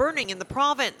 fires burning in the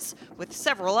province, with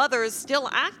several others still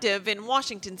active in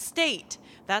Washington state.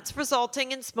 That's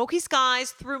resulting in smoky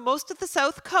skies through most of the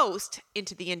south coast,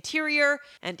 into the interior,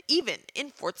 and even in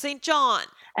Fort St. John.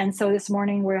 And so this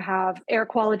morning we have air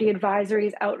quality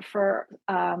advisories out for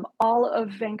all of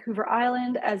Vancouver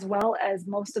Island, as well as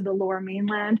most of the lower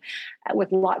mainland,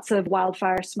 with lots of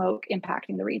wildfire smoke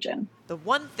impacting the region. The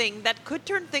one thing that could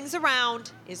turn things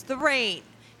around is the rain.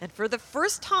 And for the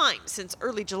first time since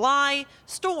early July,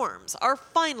 storms are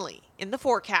finally in the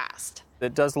forecast.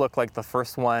 It does look like the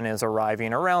first one is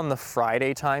arriving around the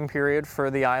Friday time period for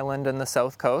the island and the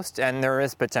south coast, and there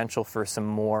is potential for some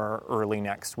more early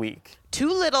next week.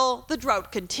 Too little, the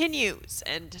drought continues,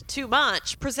 and too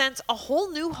much presents a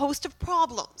whole new host of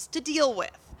problems to deal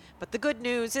with. But the good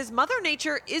news is Mother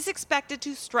Nature is expected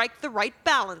to strike the right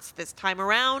balance this time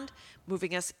around,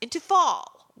 moving us into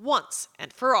fall once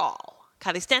and for all.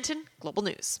 Kylie Stanton, Global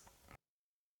News.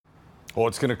 Well,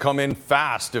 it's going to come in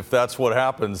fast if that's what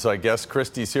happens, I guess.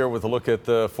 Christy's here with a look at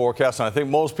the forecast, and I think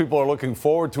most people are looking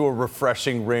forward to a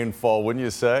refreshing rainfall, wouldn't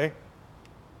you say?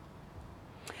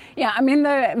 Yeah, I mean,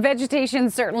 the vegetation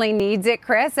certainly needs it,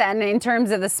 Chris, and in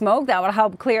terms of the smoke, that would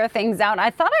help clear things out. I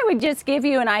thought I would just give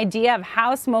you an idea of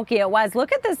how smoky it was.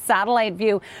 Look at this satellite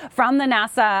view from the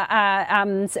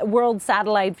NASA World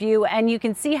Satellite View, and you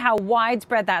can see how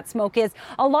widespread that smoke is.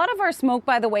 A lot of our smoke,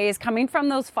 by the way, is coming from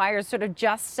those fires sort of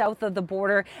just south of the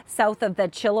border, south of the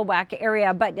Chilliwack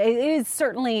area, but it is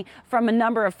certainly from a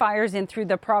number of fires in through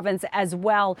the province as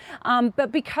well.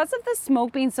 But because of the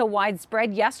smoke being so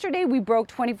widespread, yesterday we broke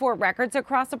 24 records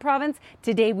across the province.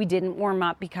 Today we didn't warm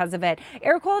up because of it.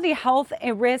 Air quality health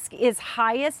risk is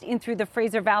highest in through the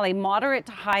Fraser Valley, moderate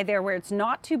to high there, where it's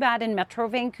not too bad in Metro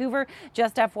Vancouver.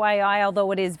 Just FYI,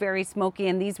 although it is very smoky,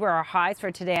 and these were our highs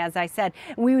for today, as I said.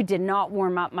 We did not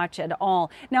warm up much at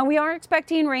all. Now we are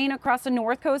expecting rain across the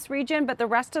North Coast region, but the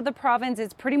rest of the province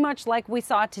is pretty much like we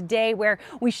saw today, where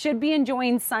we should be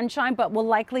enjoying sunshine, but we'll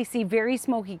likely see very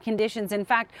smoky conditions. In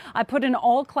fact, I put an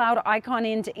all cloud icon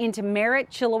into Merritt,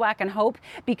 Chilliwack, and Hope,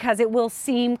 because it will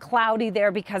seem cloudy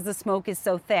there because the smoke is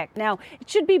so thick. Now, it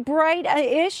should be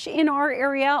bright-ish in our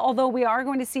area, although we are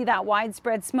going to see that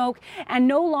widespread smoke, and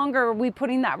no longer are we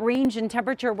putting that range in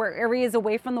temperature where areas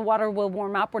away from the water will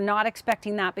warm up. We're not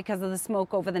expecting that because of the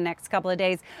smoke over the next couple of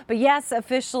days. But yes,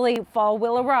 officially, fall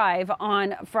will arrive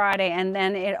on Friday, and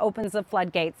then it opens the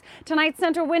floodgates. Tonight's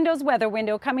Central Windows weather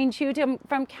window coming to you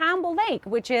from Campbell Lake,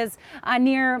 which is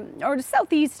near or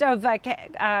southeast of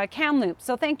Kamloops.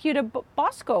 So thank you to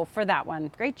Bosco for that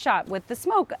one. Great shot with the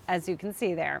smoke, as you can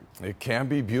see there. It can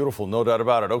be beautiful, no doubt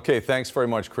about it. Okay, thanks very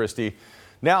much, Christy.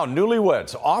 Now,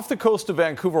 newlyweds off the coast of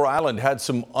Vancouver Island had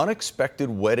some unexpected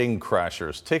wedding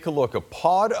crashers. Take a look. A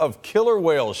pod of killer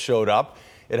whales showed up.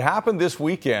 It happened this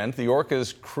weekend. The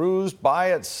orcas cruised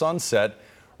by at sunset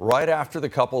right after the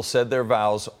couple said their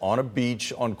vows on a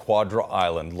beach on Quadra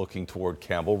Island looking toward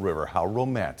Campbell River. How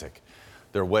romantic.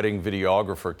 Their wedding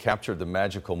videographer captured the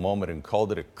magical moment and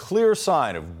called it a clear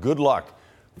sign of good luck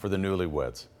for the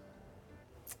newlyweds.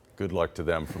 Good luck to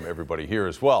them from everybody here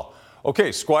as well.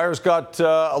 Okay, Squire's got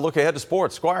a look ahead to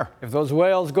sports. Squire. If those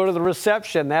whales go to the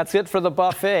reception, that's it for the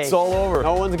buffet. It's all over.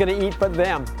 No one's going to eat but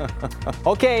them.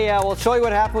 Okay, we'll show you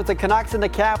what happened with the Canucks and the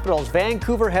Capitals.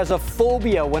 Vancouver has a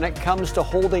phobia when it comes to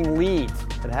holding leads.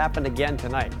 It happened again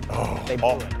tonight. They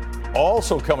blew it.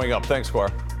 Also coming up. Thanks,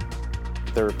 Squire.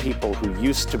 There are people who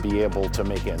used to be able to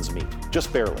make ends meet,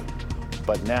 just barely.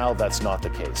 But now that's not the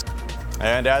case.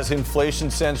 And as inflation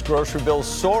sends grocery bills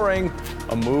soaring,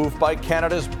 a move by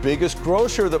Canada's biggest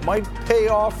grocer that might pay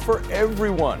off for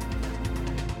everyone.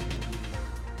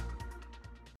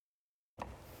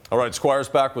 All right, Squire's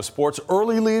back with sports.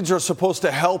 Early leads are supposed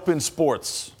to help in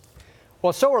sports.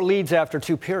 Well, so are leads after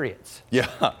two periods.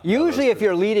 Yeah. Usually if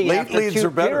you're leading Late after leads two are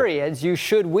better. periods, you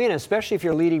should win, especially if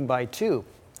you're leading by two.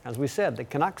 As we said, the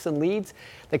Canucks and leads,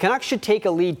 the Canucks should take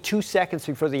a lead 2 seconds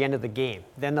before the end of the game.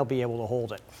 Then they'll be able to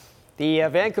hold it. The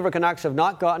Vancouver Canucks have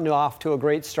not gotten off to a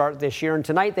great start this year, and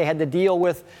tonight they had to deal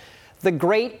with the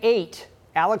great eight,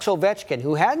 Alex Ovechkin,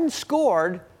 who hadn't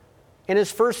scored in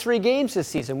his first 3 games this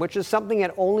season, which is something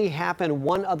that only happened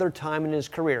one other time in his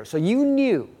career. So you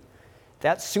knew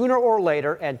that sooner or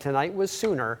later, and tonight was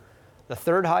sooner, the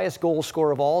third highest goal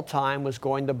scorer of all time was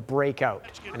going to break out,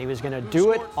 and he was going to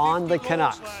do it on the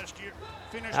Canucks.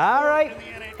 All right,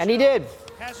 and he did.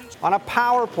 On a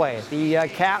power play, the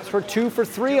Caps were 2 for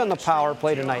 3 on the power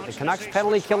play tonight. The Canucks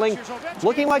penalty killing,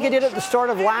 looking like it did at the start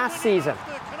of last season.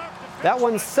 That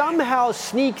one somehow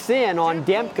sneaks in on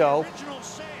Demko.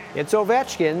 It's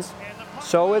Ovechkin's,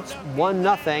 so it's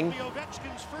 1-0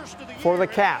 for the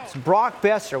Caps. Brock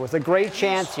Besser with a great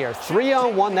chance here.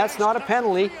 3-on-1, that's not a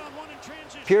penalty.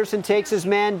 Pearson takes his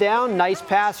man down. Nice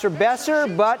pass for Besser,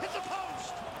 but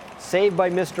saved by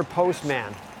Mr.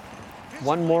 Postman.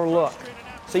 One more look.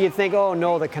 So you'd think, oh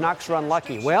no, the Canucks are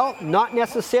unlucky. Well, not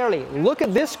necessarily. Look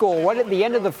at this goal right at the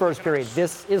end of the first period.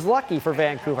 This is lucky for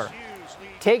Vancouver.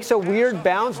 Takes a weird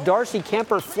bounce. Darcy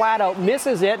Kemper flat out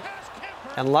misses it.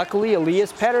 And luckily,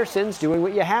 Elias Pettersson's doing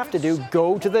what you have to do,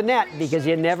 go to the net, because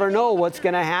you never know what's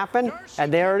going to happen.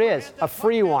 And there it is, a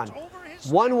free one.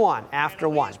 1-1 after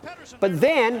one. But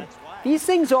then, these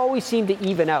things always seem to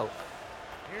even out.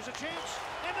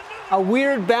 A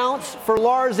weird bounce for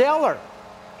Lars Eller.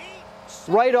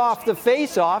 Right off the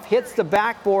face-off, hits the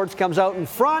backboards, comes out in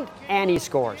front, and he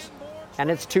scores. And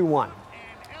it's 2-1.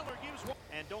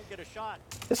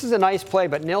 This is a nice play,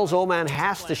 but Nils Åman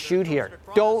has to shoot here.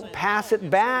 Don't pass it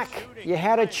back. You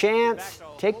had a chance.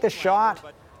 Take the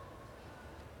shot.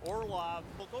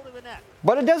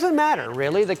 But it doesn't matter,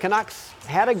 really. The Canucks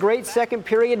had a great second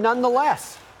period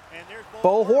nonetheless.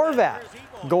 Bo Horvat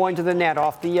going to the net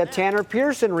off the Tanner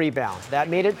Pearson rebound. That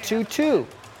made it 2-2.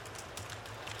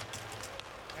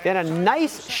 Then a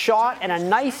nice shot and a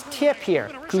nice tip here.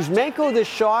 Kuzmenko the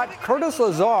shot. Curtis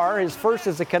Lazar, his first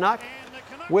as a Canuck,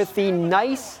 with the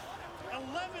nice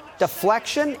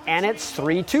deflection, and it's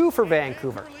 3-2 for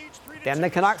Vancouver. Then the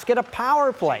Canucks get a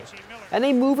power play, and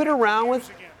they move it around with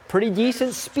pretty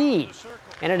decent speed.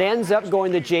 And it ends up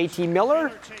going to JT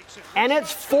Miller, and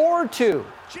it's 4-2.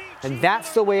 And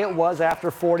that's the way it was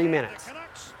after 40 minutes.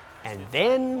 And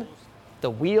then the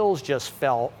wheels just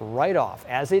fell right off,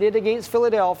 as they did against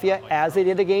Philadelphia, as they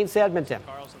did against Edmonton.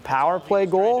 Power play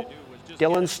goal,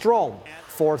 Dylan Strome,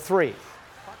 4-3.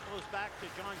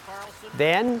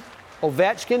 Then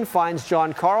Ovechkin finds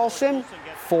John Carlson,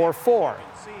 4-4.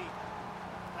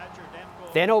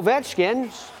 Then Ovechkin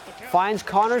finds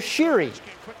Connor Sheary.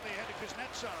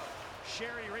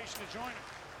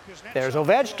 There's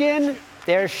Ovechkin,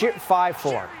 there's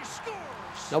 5-4.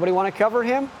 Nobody want to cover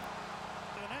him?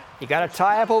 You got to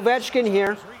tie up Ovechkin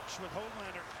here.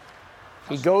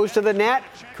 He goes to the net.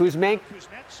 Kuznetsov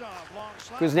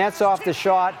the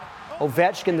shot.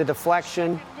 Ovechkin the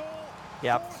deflection.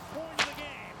 Yep.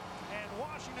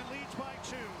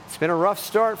 It's been a rough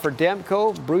start for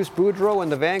Demko, Bruce Boudreau,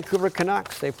 and the Vancouver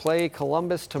Canucks. They play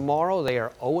Columbus tomorrow. They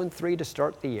are 0-3 to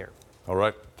start the year. All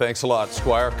right. Thanks a lot,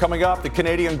 Squire. Coming up, the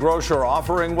Canadian grocer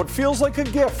offering what feels like a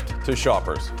gift to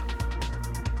shoppers.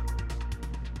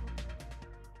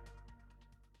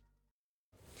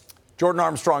 Jordan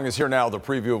Armstrong is here now, the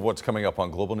preview of what's coming up on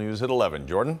Global News at 11.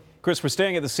 Jordan? Chris, we're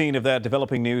staying at the scene of that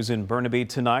developing news in Burnaby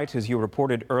tonight. As you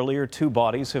reported earlier, 2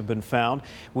 bodies have been found.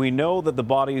 We know that the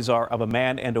bodies are of a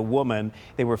man and a woman.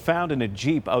 They were found in a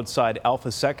Jeep outside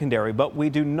Alpha Secondary, but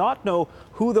we do not know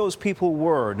who those people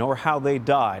were nor how they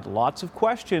died. Lots of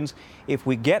questions. If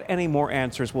we get any more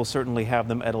answers, we'll certainly have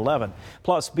them at 11.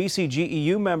 Plus,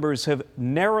 BCGEU members have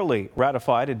narrowly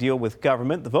ratified a deal with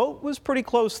government. The vote was pretty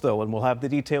close, though, and we'll have the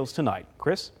details tonight.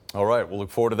 Chris? All right. We'll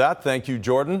look forward to that. Thank you,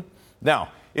 Jordan. Now,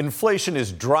 inflation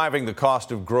is driving the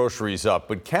cost of groceries up,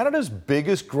 but Canada's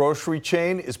biggest grocery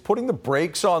chain is putting the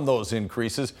brakes on those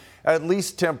increases, at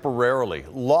least temporarily.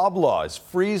 Loblaw is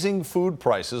freezing food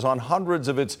prices on hundreds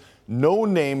of its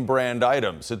no-name brand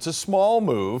items. It's a small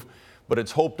move, but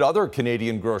it's hoped other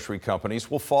Canadian grocery companies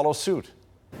will follow suit.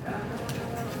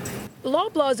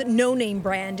 Loblaw's no-name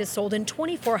brand is sold in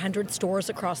 2,400 stores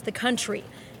across the country,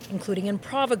 including in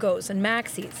Provigo's and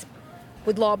Maxis.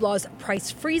 With Loblaw's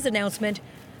price freeze announcement,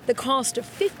 the cost of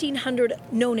 1,500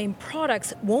 no-name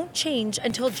products won't change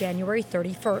until January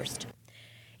 31st.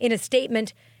 In a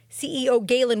statement, CEO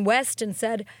Galen Weston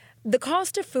said, "The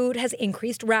cost of food has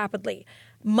increased rapidly.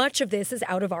 Much of this is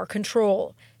out of our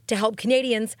control. To help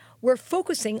Canadians, we're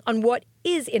focusing on what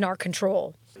is in our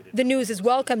control." The news is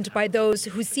welcomed by those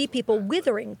who see people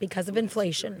withering because of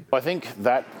inflation. I think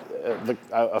that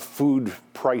a food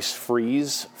price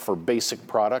freeze for basic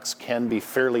products can be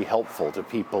fairly helpful to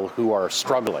people who are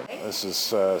struggling. This is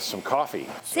some coffee.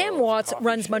 Sam Watts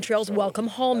runs Montreal's Welcome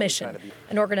Hall Mission,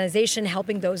 an organization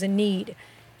helping those in need.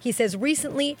 He says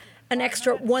recently, an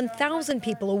extra 1,000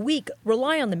 people a week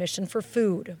rely on the mission for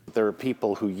food. There are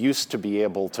people who used to be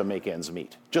able to make ends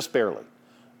meet, just barely.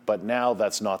 But now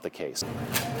that's not the case.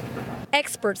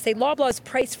 Experts say Loblaw's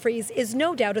price freeze is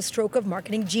no doubt a stroke of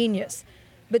marketing genius.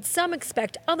 But some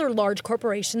expect other large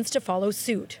corporations to follow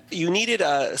suit. You needed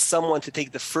someone to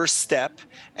take the first step,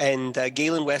 and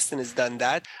Galen Weston has done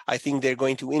that. I think they're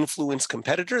going to influence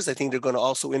competitors. I think they're going to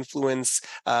also influence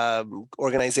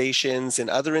organizations in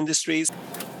other industries.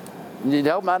 Need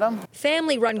help, madam?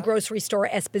 Family-run grocery store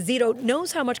Esposito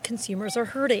knows how much consumers are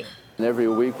hurting. And every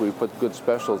week we put good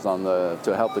specials on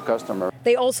to help the customer.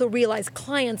 They also realize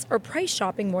clients are price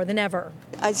shopping more than ever.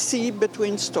 I see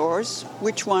between stores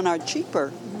which one are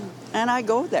cheaper, and I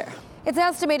go there. It's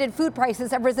estimated food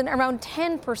prices have risen around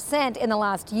 10% in the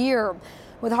last year.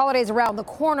 With holidays around the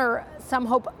corner, some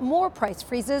hope more price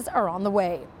freezes are on the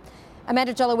way.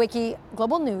 Amanda Jelowicki,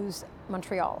 Global News,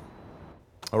 Montreal.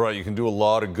 All right, you can do a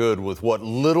lot of good with what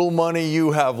little money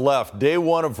you have left. Day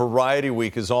one of Variety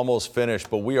Week is almost finished,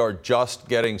 but we are just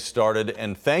getting started.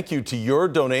 And thank you to your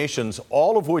donations,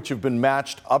 all of which have been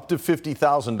matched up to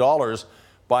 $50,000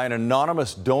 by an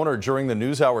anonymous donor during the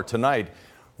news hour tonight.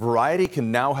 Variety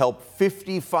can now help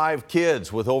 55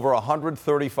 kids with over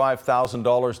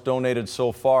 $135,000 donated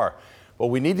so far. But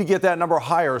we need to get that number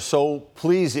higher, so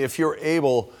please, if you're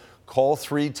able, call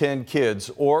 310 Kids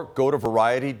or go to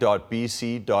variety.bc.ca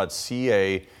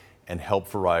and help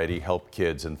Variety, help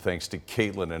kids. And thanks to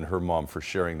Caitlin and her mom for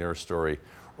sharing their story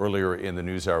earlier in the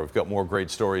news hour. We've got more great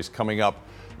stories coming up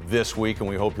this week, and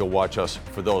we hope you'll watch us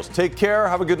for those. Take care.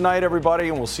 Have a good night, everybody,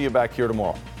 and we'll see you back here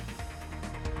tomorrow.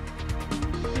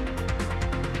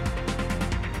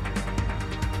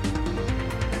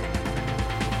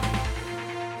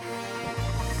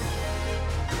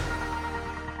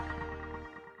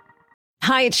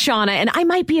 Hi, it's Shauna, and I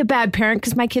might be a bad parent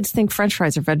because my kids think French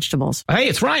fries are vegetables. Hey,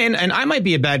 it's Ryan, and I might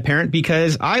be a bad parent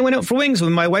because I went out for wings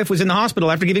when my wife was in the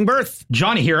hospital after giving birth.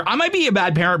 Johnny here. I might be a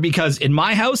bad parent because in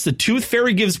my house, the tooth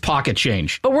fairy gives pocket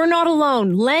change. But we're not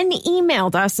alone. Len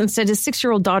emailed us and said his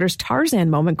 6-year-old daughter's Tarzan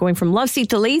moment going from love seat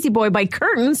to lazy boy by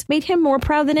curtains made him more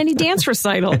proud than any dance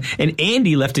recital. And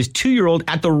Andy left his 2-year-old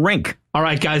at the rink. All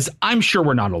right, guys, I'm sure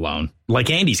we're not alone. Like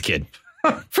Andy's kid.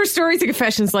 For stories and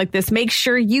confessions like this, make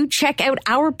sure you check out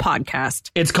our podcast.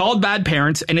 It's called Bad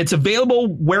Parents, and it's available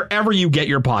wherever you get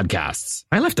your podcasts.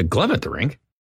 I left a glove at the rink.